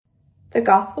The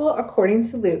Gospel according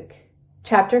to Luke,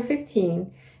 chapter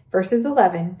 15, verses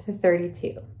 11 to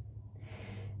 32.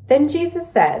 Then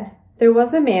Jesus said, "There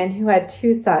was a man who had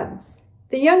 2 sons.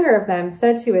 The younger of them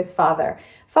said to his father,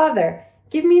 'Father,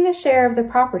 give me the share of the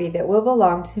property that will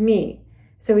belong to me.'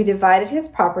 So he divided his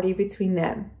property between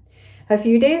them. A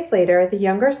few days later, the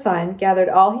younger son gathered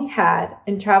all he had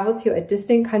and traveled to a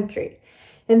distant country,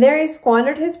 and there he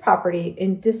squandered his property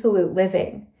in dissolute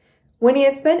living. When he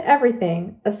had spent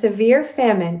everything, a severe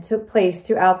famine took place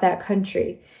throughout that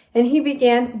country, and he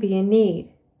began to be in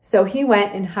need. So he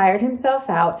went and hired himself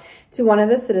out to one of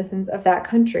the citizens of that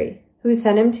country, who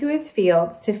sent him to his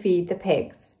fields to feed the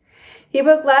pigs. He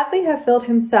would gladly have filled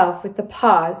himself with the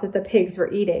pods that the pigs were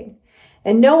eating,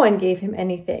 and no one gave him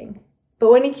anything.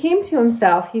 But when he came to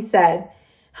himself, he said,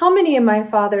 'How many of my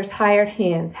father's hired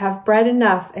hands have bread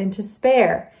enough and to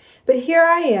spare? But here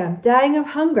I am, dying of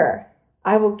hunger.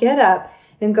 I will get up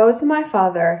and go to my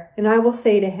father, and I will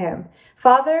say to him,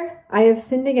 Father, I have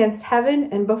sinned against heaven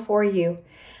and before you.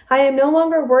 I am no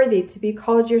longer worthy to be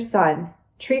called your son.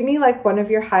 Treat me like one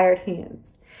of your hired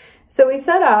hands.' So he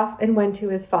set off and went to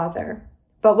his father.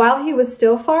 But while he was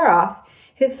still far off,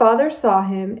 his father saw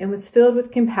him and was filled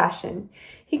with compassion.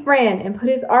 He ran and put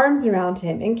his arms around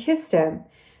him and kissed him.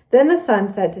 Then the son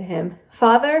said to him,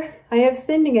 'Father, I have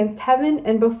sinned against heaven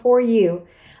and before you.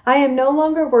 I am no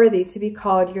longer worthy to be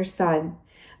called your son.'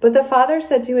 But the father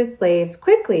said to his slaves,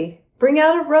 'Quickly, bring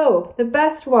out a robe, the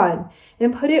best one,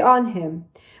 and put it on him.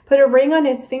 Put a ring on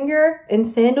his finger and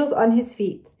sandals on his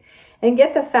feet. And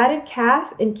get the fatted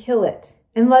calf and kill it,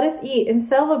 and let us eat and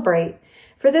celebrate.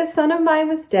 For this son of mine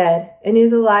was dead and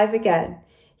is alive again.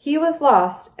 He was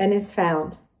lost and is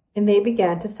found.' And they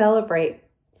began to celebrate.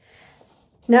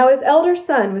 Now his elder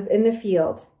son was in the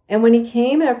field, and when he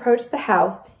came and approached the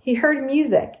house, he heard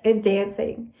music and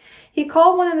dancing. He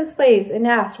called one of the slaves and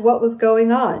asked what was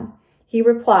going on. He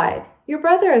replied, 'Your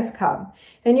brother has come,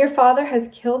 and your father has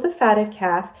killed the fatted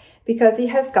calf because he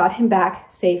has got him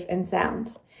back safe and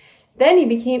sound.' Then he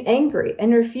became angry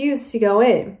and refused to go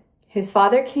in. His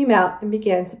father came out and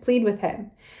began to plead with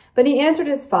him. But he answered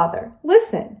his father,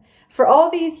 'Listen, for all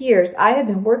these years I have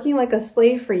been working like a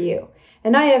slave for you,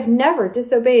 and I have never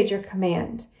disobeyed your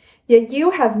command. Yet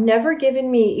you have never given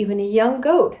me even a young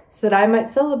goat so that I might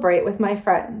celebrate with my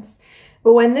friends.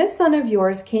 But when this son of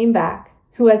yours came back,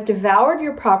 who has devoured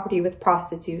your property with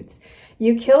prostitutes,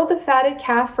 you killed the fatted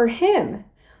calf for him.'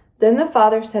 Then the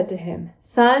father said to him,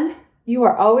 'Son, you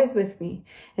are always with me,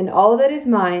 and all that is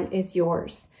mine is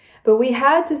yours. But we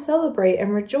had to celebrate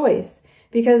and rejoice,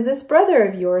 because this brother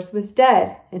of yours was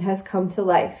dead and has come to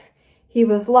life. He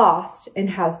was lost and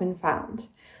has been found.'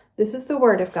 This is the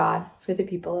word of God for the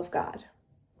people of God."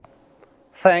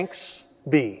 Thanks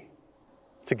be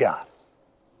to God.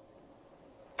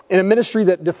 In a ministry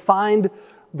that defined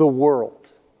the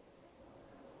world,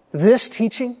 this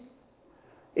teaching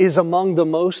is among the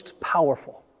most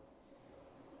powerful,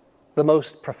 the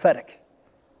most prophetic,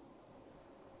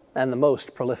 and the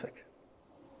most prolific.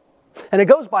 And it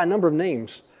goes by a number of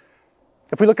names.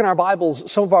 If we look in our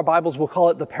Bibles, some of our Bibles will call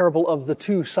it the parable of the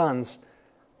 2 sons.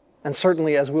 And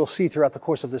certainly, as we'll see throughout the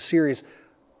course of this series,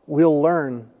 we'll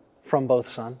learn from both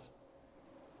sons.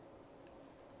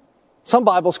 Some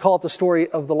Bibles call it the story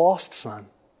of the lost son.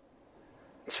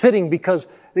 It's fitting because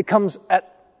it comes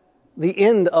at the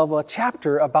end of a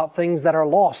chapter about things that are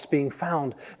lost being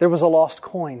found. There was a lost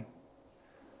coin,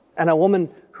 and a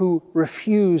woman who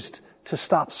refused to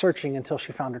stop searching until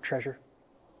she found her treasure.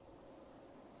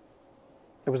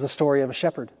 There was the story of a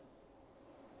shepherd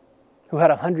who had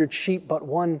 100 sheep, but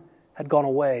one had gone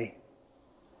away.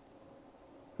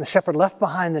 The shepherd left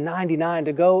behind the 99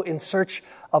 to go in search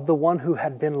of the one who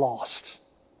had been lost.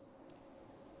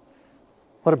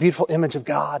 What a beautiful image of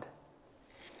God.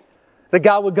 That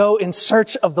God would go in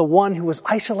search of the one who was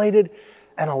isolated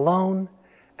and alone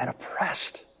and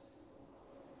oppressed.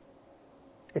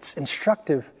 It's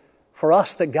instructive for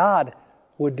us that God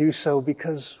would do so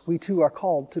because we too are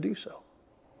called to do so.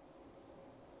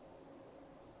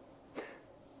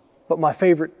 But my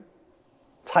favorite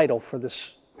title for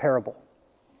this parable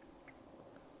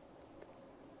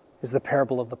is the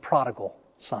parable of the prodigal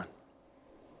son.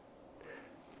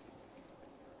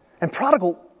 And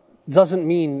prodigal doesn't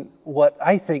mean what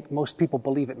I think most people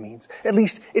believe it means. At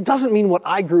least, it doesn't mean what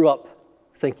I grew up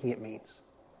thinking it means.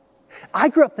 I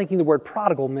grew up thinking the word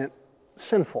prodigal meant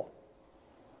sinful,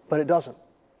 but it doesn't.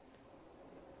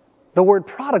 The word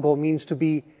prodigal means to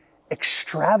be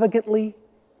extravagantly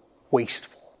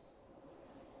wasteful.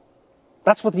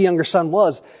 That's what the younger son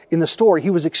was in the story. He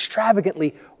was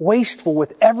extravagantly wasteful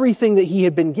with everything that he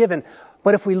had been given.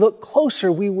 But if we look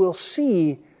closer, we will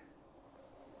see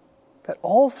that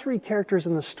all three characters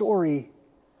in the story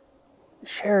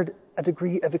shared a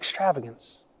degree of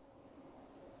extravagance.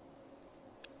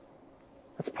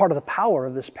 That's part of the power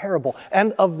of this parable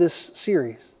and of this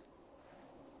series,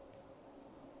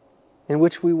 in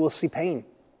which we will see pain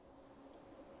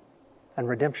and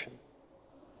redemption,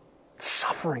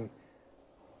 suffering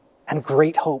and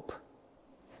great hope.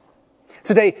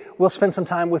 Today, we'll spend some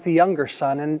time with the younger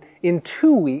son, and in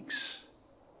 2 weeks,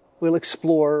 we'll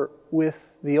explore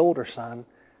with the older son.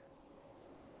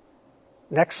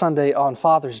 Next Sunday on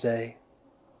Father's Day,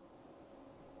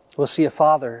 we'll see a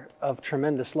father of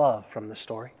tremendous love from the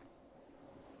story.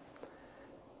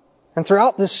 And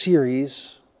throughout this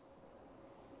series,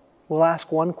 we'll ask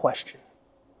one question.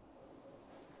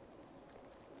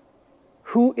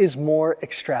 Who is more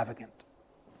extravagant?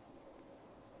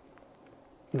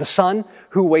 The son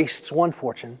who wastes one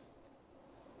fortune,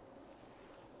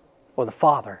 or the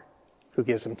father who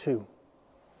gives him two?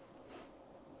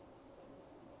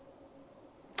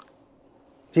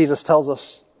 Jesus tells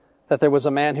us that there was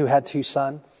a man who had 2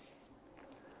 sons,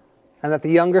 and that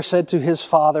the younger said to his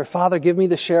father, "Father, give me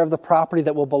the share of the property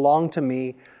that will belong to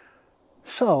me."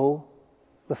 So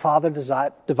the father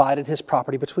divided his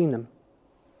property between them.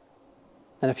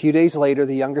 And a few days later,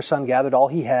 the younger son gathered all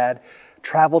he had,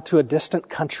 traveled to a distant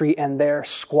country, and there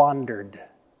squandered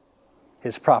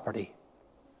his property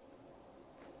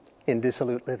in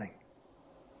dissolute living.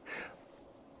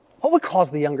 What would cause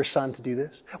the younger son to do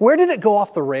this? Where did it go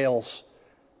off the rails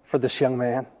for this young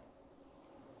man?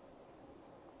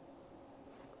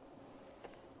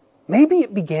 Maybe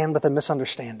it began with a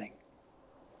misunderstanding.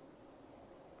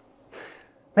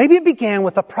 Maybe it began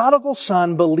with the prodigal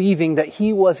son believing that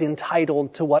he was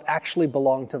entitled to what actually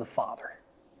belonged to the father.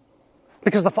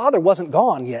 Because the father wasn't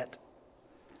gone yet.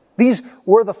 These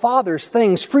were the father's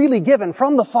things, freely given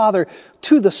from the father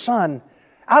to the son.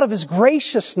 Out of his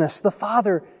graciousness, the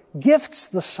father gifts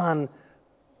the son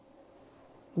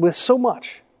with so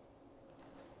much.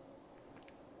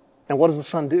 And what does the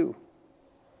son do?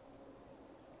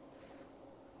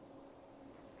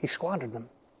 He squandered them.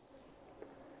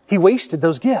 He wasted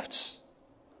those gifts.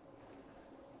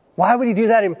 Why would he do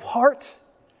that? In part,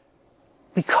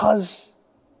 because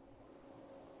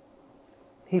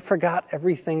he forgot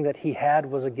everything that he had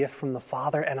was a gift from the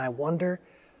Father. And I wonder,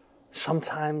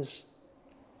 sometimes,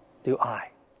 do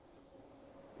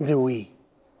we?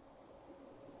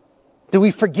 Do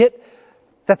we forget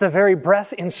that the very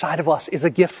breath inside of us is a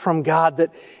gift from God,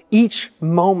 that each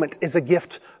moment is a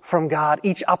gift from God,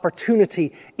 each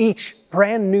opportunity, each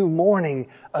brand new morning,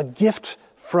 a gift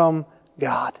from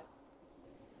God?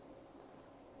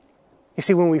 You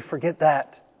see, when we forget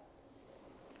that,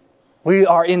 we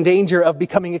are in danger of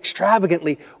becoming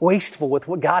extravagantly wasteful with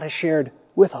what God has shared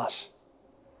with us.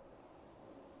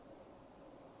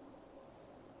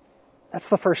 That's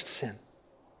the first sin.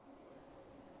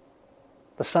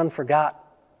 The son forgot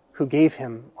who gave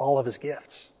him all of his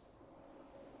gifts.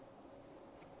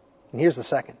 And here's the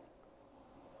second.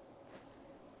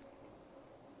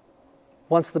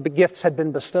 Once the gifts had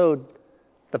been bestowed,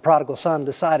 the prodigal son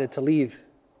decided to leave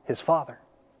his father.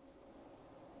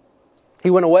 He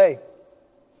went away.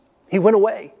 He went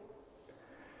away.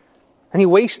 And he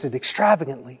wasted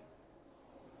extravagantly.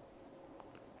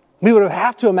 We would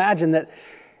have to imagine that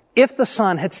if the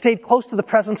son had stayed close to the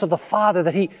presence of the father,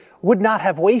 that he would not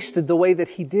have wasted the way that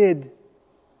he did.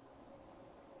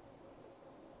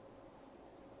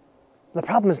 The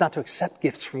problem is not to accept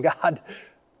gifts from God.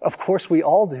 Of course we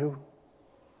all do.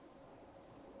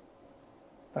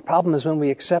 The problem is when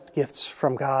we accept gifts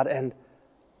from God and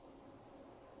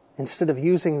instead of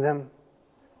using them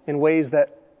in ways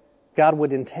that God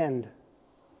would intend,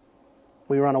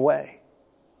 we run away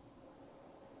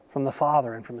from the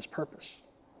Father and from His purpose.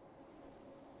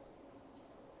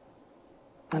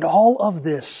 And all of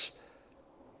this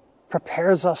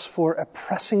prepares us for a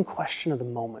pressing question of the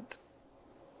moment.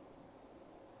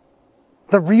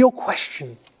 The real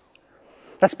question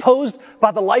that's posed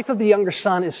by the life of the younger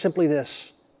son is simply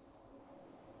this: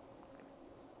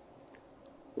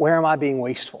 where am I being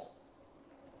wasteful?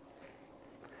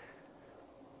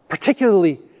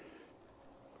 Particularly,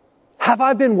 have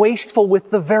I been wasteful with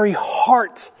the very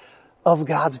heart of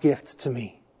God's gift to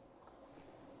me?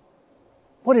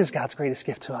 What is God's greatest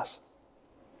gift to us?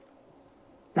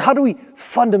 How do we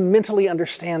fundamentally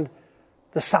understand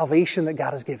the salvation that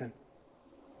God has given?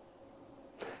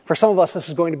 For some of us, this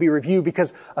is going to be review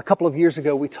because a couple of years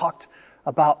ago we talked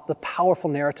about the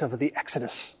powerful narrative of the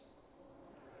Exodus.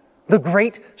 The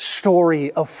great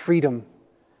story of freedom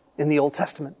in the Old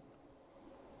Testament.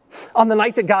 On the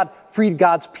night that God freed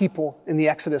God's people in the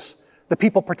Exodus, the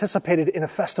people participated in a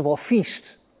festival, a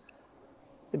feast.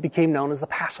 it became known as the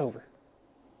Passover.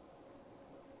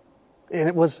 And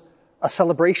it was a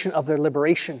celebration of their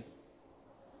liberation,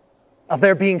 of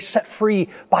their being set free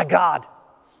by God.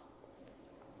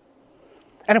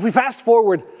 And if we fast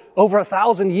forward over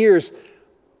 1,000 years,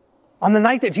 on the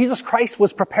night that Jesus Christ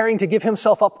was preparing to give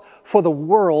himself up for the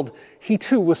world, he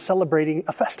too was celebrating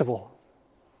a festival,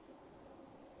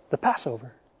 the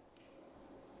Passover.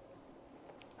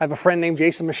 I have a friend named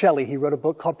Jason Michelli. He wrote a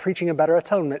book called Preaching a Better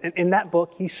Atonement. And in that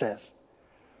book, he says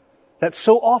that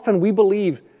so often we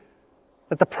believe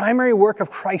that the primary work of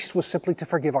Christ was simply to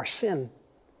forgive our sin.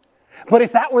 But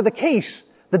if that were the case,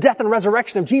 the death and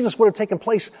resurrection of Jesus would have taken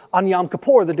place on Yom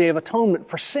Kippur, the Day of Atonement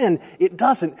for sin. It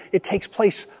doesn't. It takes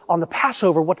place on the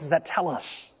Passover. What does that tell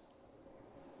us?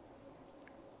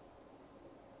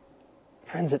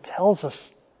 Friends, it tells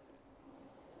us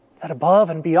that above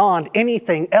and beyond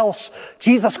anything else,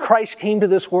 Jesus Christ came to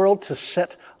this world to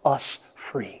set us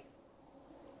free.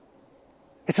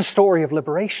 It's a story of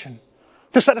liberation.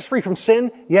 To set us free from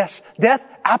sin, yes. Death,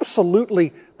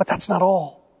 absolutely. But that's not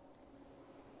all.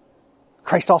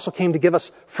 Christ also came to give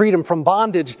us freedom from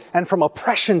bondage and from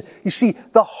oppression. You see,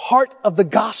 the heart of the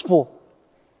gospel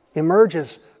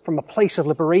emerges from a place of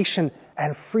liberation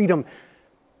and freedom.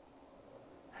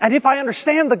 And if I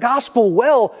understand the gospel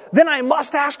well, then I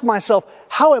must ask myself,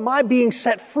 how am I being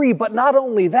set free? But not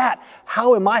only that,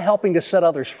 how am I helping to set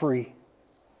others free?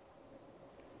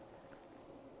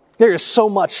 There is so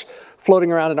much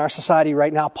floating around in our society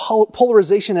right now,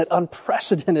 polarization at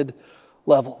unprecedented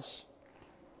levels.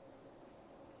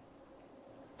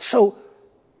 So,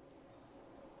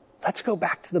 let's go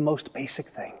back to the most basic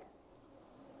thing.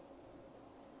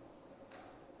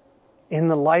 In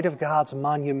the light of God's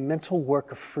monumental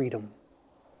work of freedom,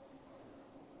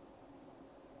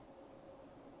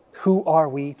 who are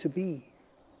we to be?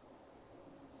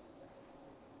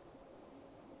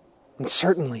 And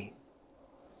certainly,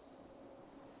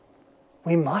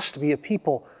 we must be a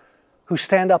people who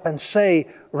stand up and say,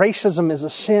 racism is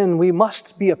a sin. We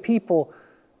must be a people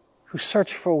who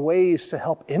search for ways to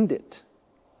help end it.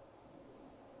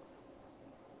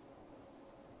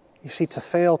 You see, to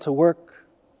fail to work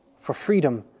for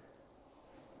freedom,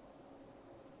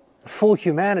 full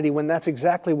humanity, when that's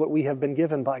exactly what we have been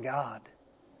given by God,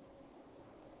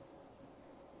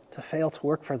 to fail to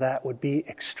work for that would be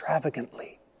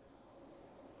extravagantly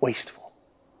wasteful.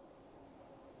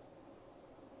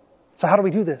 So how do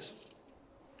we do this?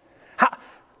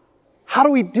 How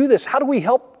do we do this? How do we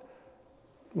help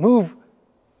move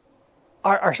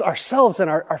ourselves and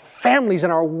our families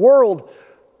and our world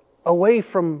away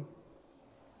from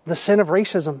the sin of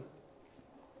racism?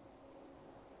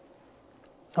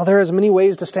 Well, there are as many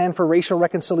ways to stand for racial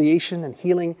reconciliation and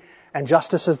healing and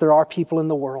justice as there are people in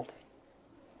the world.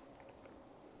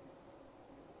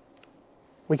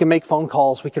 We can make phone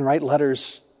calls. We can write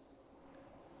letters.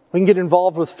 We can get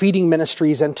involved with feeding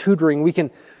ministries and tutoring. We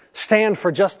can stand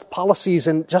for just policies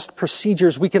and just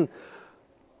procedures. We can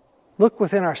look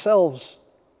within ourselves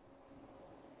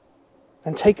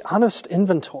and take honest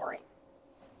inventory.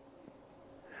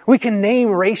 We can name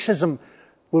racism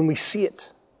when we see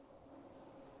it.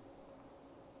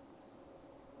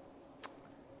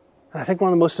 And I think one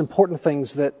of the most important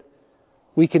things that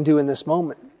we can do in this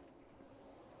moment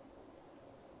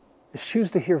is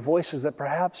choose to hear voices that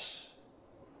perhaps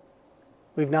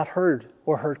we've not heard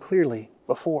or heard clearly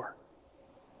before.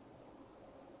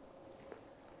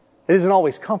 It isn't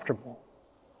always comfortable,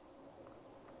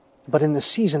 but in this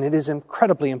season it is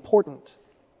incredibly important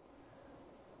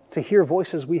to hear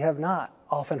voices we have not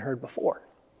often heard before.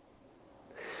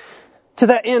 To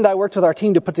that end, I worked with our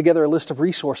team to put together a list of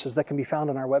resources that can be found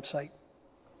on our website.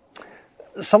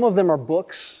 Some of them are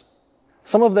books.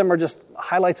 Some of them are just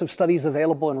highlights of studies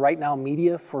available in Right Now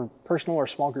Media for personal or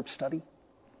small group study.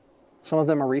 Some of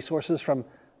them are resources from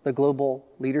the Global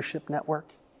Leadership Network.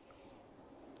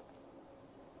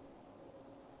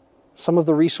 Some of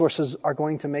the resources are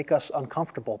going to make us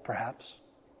uncomfortable, perhaps.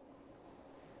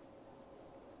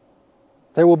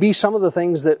 There will be some of the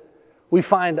things that we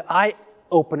find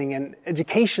eye-opening and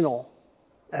educational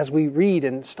as we read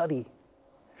and study.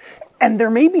 And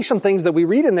there may be some things that we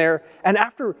read in there and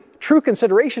after true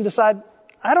consideration decide,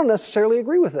 I don't necessarily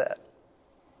agree with that.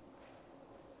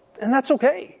 And that's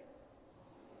okay.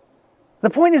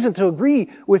 The point isn't to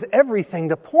agree with everything.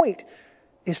 The point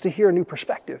is to hear a new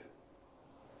perspective.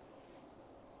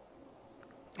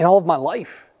 In all of my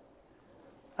life,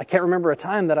 I can't remember a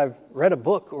time that I've read a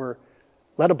book or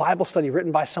led a Bible study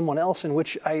written by someone else in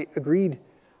which I agreed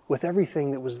with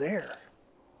everything that was there.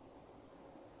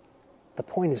 The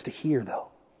point is to hear, though.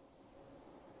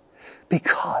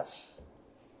 Because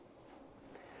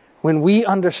when we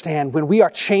understand, when we are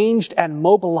changed and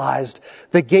mobilized,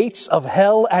 the gates of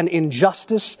hell and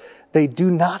injustice, they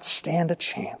do not stand a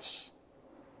chance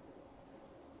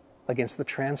against the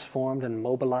transformed and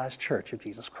mobilized church of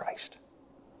Jesus Christ.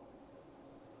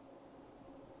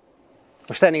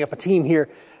 We're standing up a team here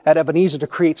at Ebenezer to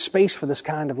create space for this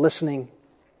kind of listening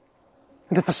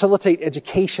and to facilitate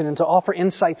education and to offer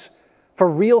insights for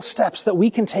real steps that we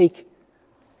can take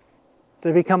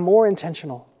to become more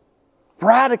intentional,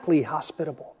 radically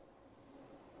hospitable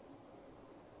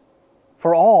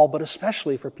for all, but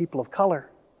especially for people of color.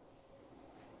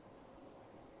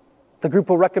 The group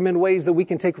will recommend ways that we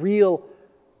can take real,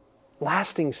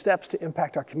 lasting steps to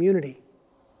impact our community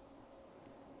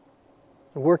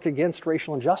and work against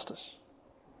racial injustice.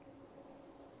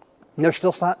 And there's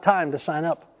still time to sign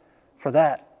up for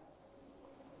that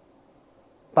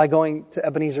by going to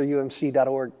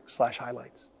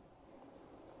ebenezerumc.org/highlights.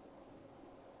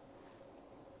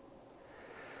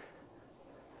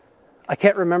 I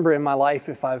can't remember in my life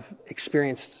if I've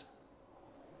experienced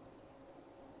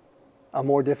a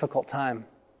more difficult time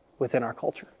within our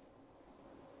culture.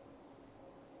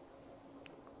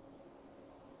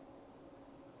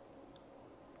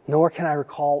 Nor can I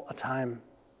recall a time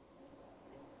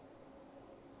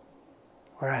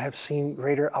where I have seen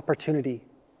greater opportunity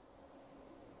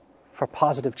for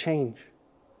positive change.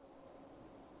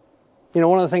 You know,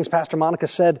 one of the things Pastor Monica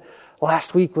said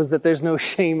last week was that there's no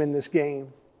shame in this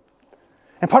game.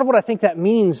 And part of what I think that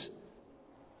means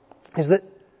is that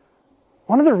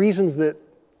one of the reasons that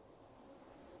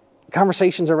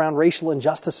conversations around racial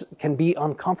injustice can be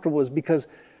uncomfortable is because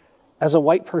as a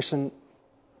white person,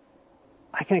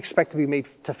 I can expect to be made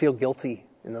to feel guilty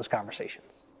in those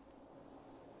conversations.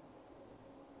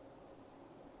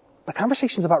 But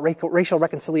conversations about racial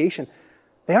reconciliation,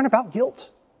 they aren't about guilt.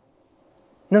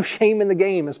 No shame in the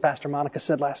game, as Pastor Monica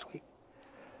said last week.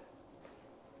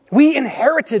 We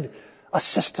inherited a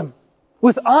system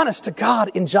with honest to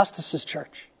God injustices,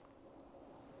 church.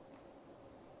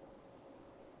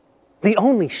 The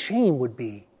only shame would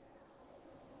be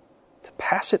to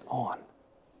pass it on,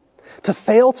 to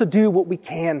fail to do what we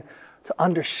can to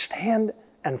understand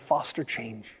and foster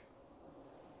change.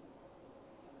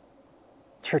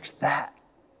 Church, that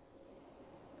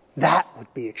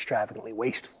would be extravagantly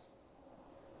wasteful.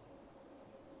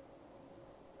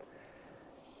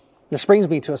 This brings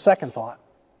me to a second thought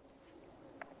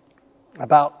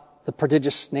about the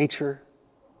prodigious nature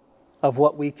of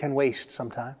what we can waste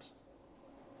sometimes.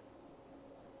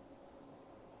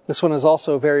 This one is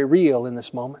also very real in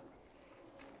this moment.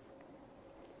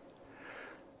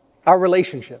 Our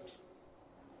relationships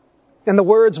and the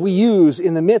words we use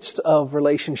in the midst of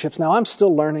relationships. Now, I'm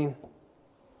still learning.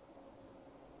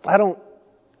 I don't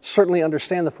certainly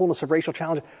understand the fullness of racial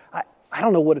challenge. I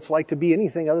don't know what it's like to be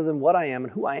anything other than what I am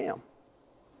and who I am.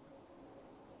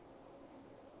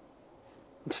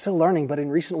 I'm still learning, but in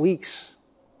recent weeks,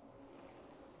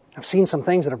 I've seen some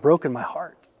things that have broken my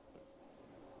heart.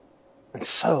 And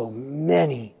so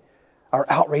many are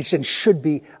outraged and should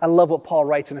be. I love what Paul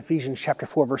writes in Ephesians chapter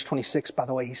 4, verse 26, by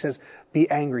the way. He says,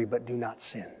 be angry, but do not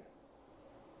sin.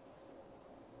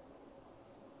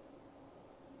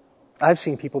 I've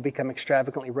seen people become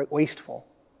extravagantly wasteful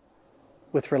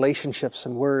with relationships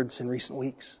and words in recent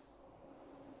weeks.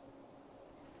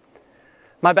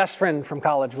 My best friend from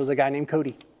college was a guy named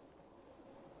Cody.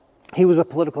 He was a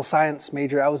political science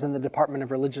major. I was in the Department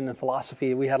of Religion and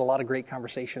Philosophy. We had a lot of great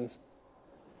conversations.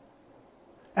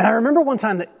 And I remember one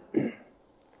time that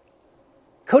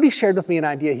Cody shared with me an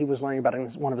idea he was learning about in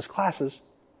one of his classes,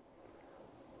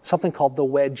 something called the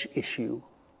wedge issue.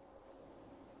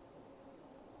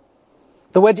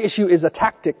 The wedge issue is a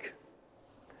tactic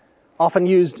often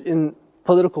used in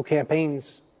political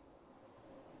campaigns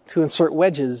to insert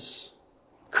wedges,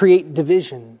 create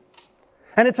division.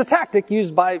 And it's a tactic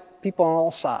used by people on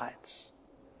all sides.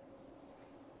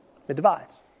 It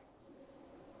divides.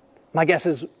 My guess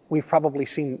is we've probably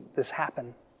seen this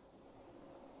happen.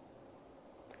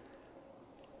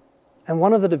 And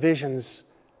one of the divisions,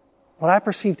 what I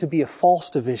perceive to be a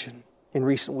false division in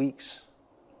recent weeks,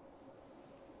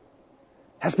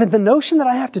 has been the notion that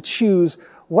I have to choose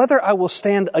whether I will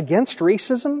stand against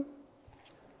racism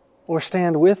or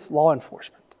stand with law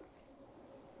enforcement.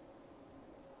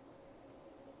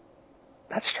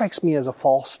 That strikes me as a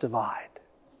false divide.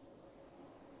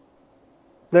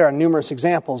 There are numerous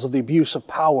examples of the abuse of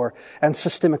power and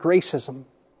systemic racism.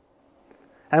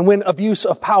 And when abuse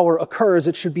of power occurs,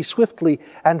 it should be swiftly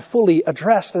and fully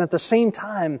addressed. And at the same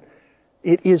time,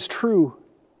 it is true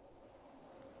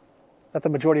that the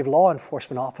majority of law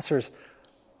enforcement officers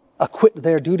acquit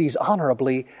their duties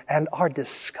honorably and are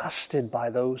disgusted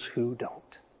by those who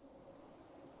don't.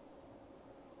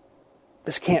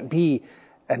 This can't be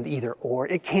an either or.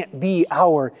 It can't be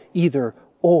our either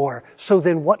or. So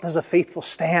then what does a faithful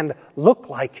stand look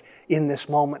like in this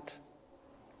moment?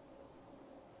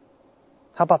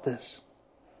 How about this?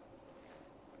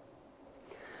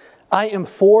 I am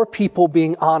for people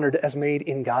being honored as made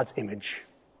in God's image,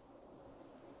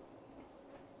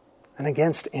 and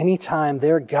against any time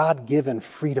their God-given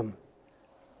freedom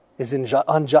is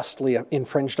unjustly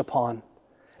infringed upon,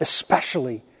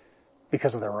 especially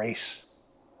because of their race.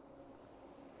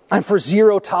 I'm for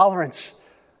zero tolerance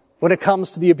when it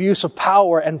comes to the abuse of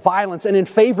power and violence, and in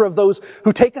favor of those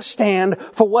who take a stand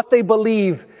for what they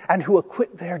believe and who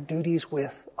acquit their duties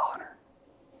with honor.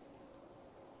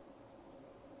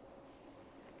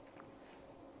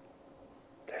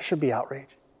 There should be outrage.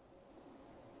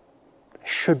 There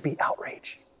should be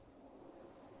outrage.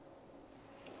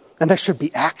 And there should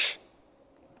be action.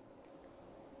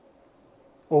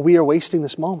 Well, we are wasting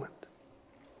this moment.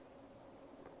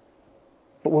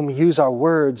 But when we use our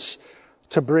words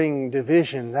to bring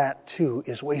division, that too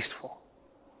is wasteful.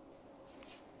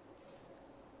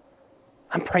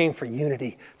 I'm praying for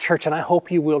unity, church, and I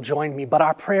hope you will join me. But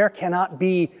our prayer cannot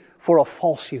be for a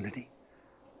false unity,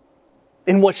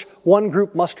 in which one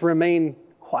group must remain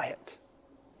quiet.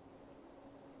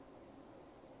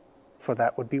 For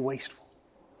that would be wasteful.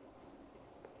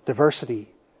 Diversity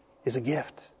is a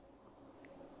gift.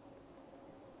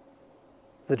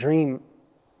 The dream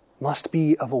must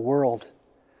be of a world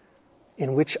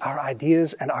in which our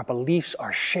ideas and our beliefs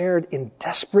are shared in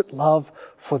desperate love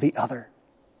for the other,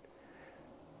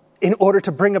 in order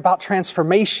to bring about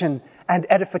transformation and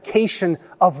edification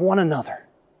of one another.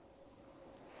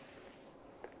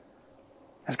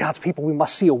 As God's people, we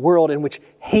must see a world in which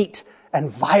hate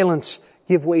and violence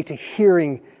give way to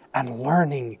hearing and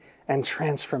learning and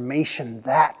transformation.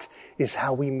 That is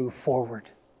how we move forward.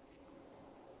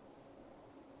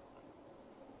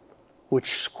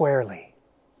 Which squarely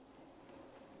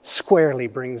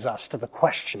brings us to the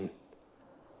question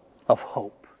of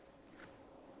hope.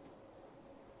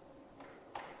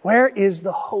 Where is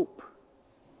the hope?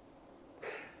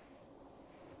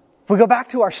 If we go back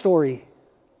to our story,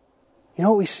 you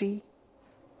know what we see?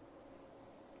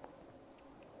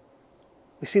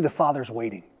 We see the Father's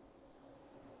waiting.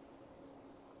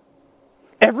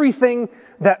 Everything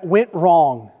that went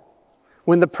wrong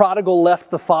when the prodigal left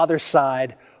the Father's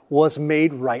side was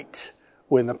made right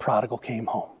when the prodigal came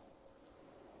home.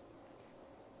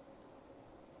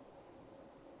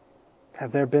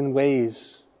 Have there been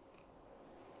ways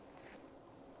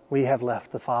we have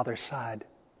left the Father's side?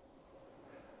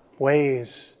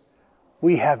 Ways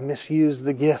we have misused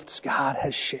the gifts God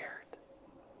has shared?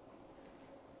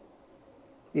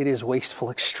 It is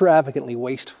wasteful, extravagantly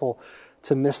wasteful,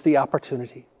 to miss the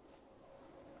opportunity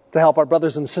to help our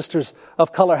brothers and sisters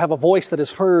of color have a voice that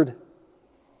is heard,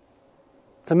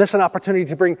 to miss an opportunity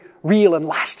to bring real and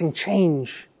lasting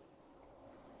change.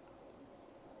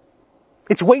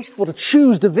 It's wasteful to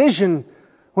choose division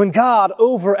when God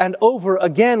over and over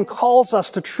again calls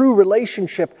us to true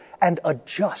relationship and a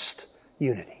just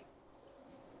unity.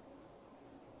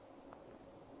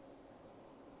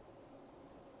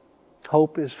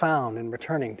 Hope is found in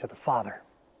returning to the Father,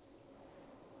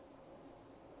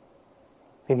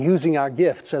 in using our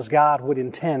gifts as God would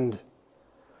intend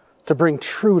to bring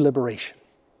true liberation.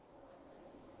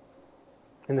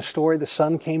 In the story, the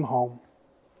son came home.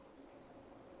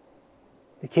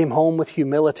 He came home with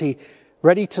humility,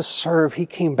 ready to serve. He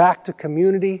came back to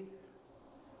community.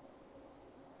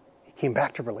 He came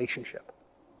back to relationship.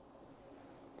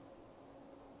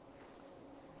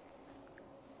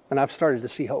 And I've started to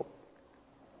see hope.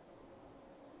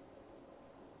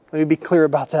 Let me be clear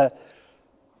about that.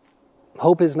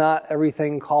 Hope is not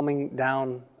everything calming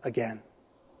down again.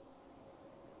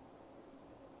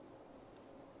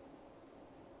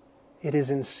 It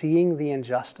is in seeing the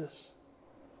injustice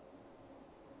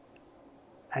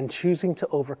and choosing to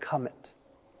overcome it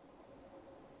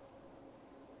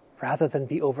rather than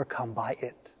be overcome by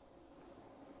it.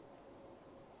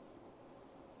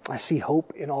 I see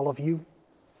hope in all of you.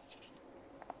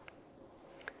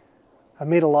 I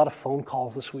made a lot of phone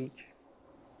calls this week.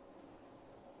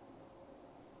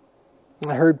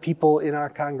 I heard people in our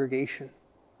congregation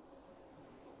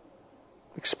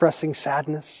expressing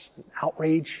sadness, and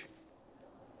outrage,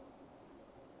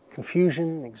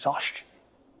 confusion, exhaustion.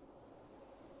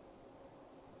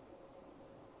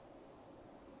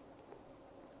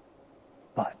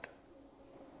 But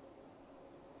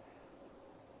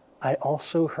I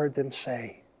also heard them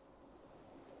say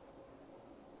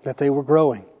that they were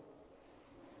growing,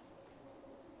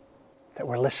 that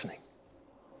we're listening.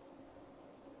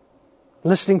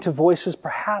 Listening to voices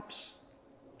perhaps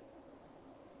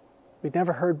we'd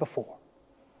never heard before.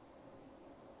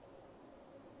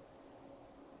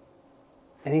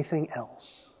 Anything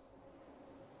else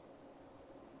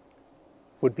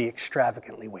would be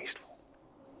extravagantly wasteful.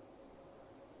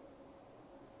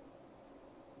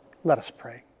 Let us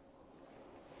pray.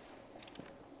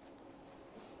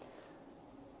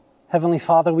 Heavenly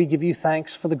Father, we give you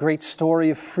thanks for the great story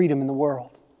of freedom in the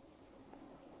world.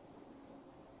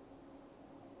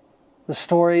 The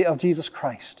story of Jesus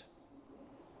Christ,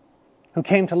 who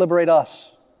came to liberate us,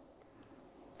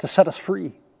 to set us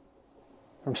free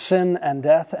from sin and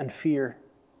death and fear.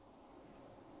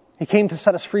 He came to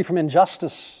set us free from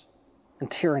injustice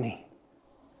and tyranny.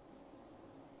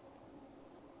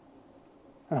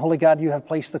 And Holy God, you have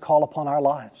placed the call upon our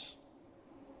lives.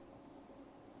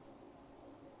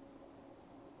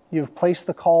 You have placed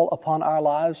the call upon our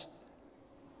lives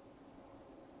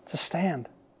to stand,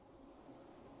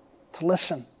 to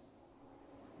listen,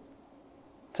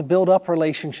 to build up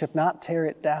relationship, not tear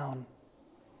it down.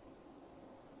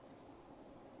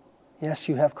 Yes,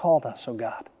 you have called us, O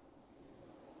God.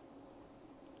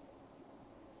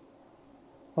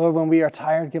 Lord, when we are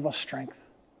tired, give us strength.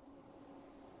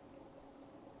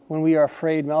 When we are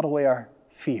afraid, melt away our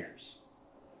fears.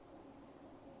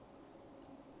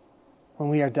 When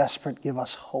we are desperate, give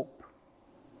us hope.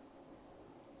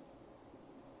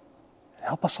 And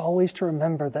help us always to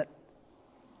remember that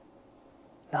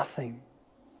nothing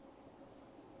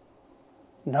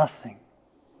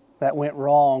that went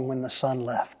wrong when the Son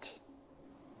left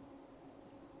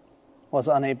was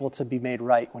unable to be made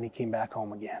right when he came back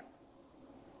home again.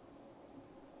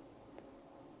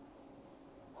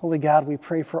 Holy God, we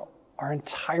pray for our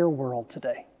entire world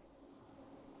today.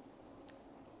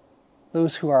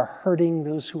 Those who are hurting,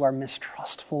 those who are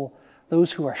mistrustful,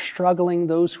 those who are struggling,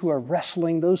 those who are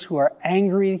wrestling, those who are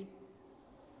angry.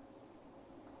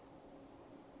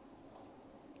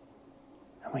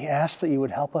 And we ask that you would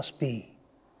help us be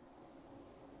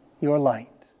your light,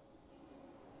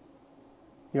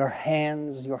 your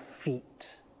hands, your feet.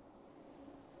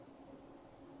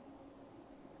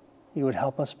 You would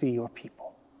help us be your people.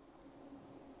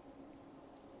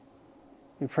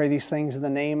 We pray these things in the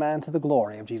name and to the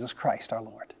glory of Jesus Christ our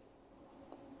Lord.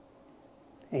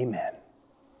 Amen.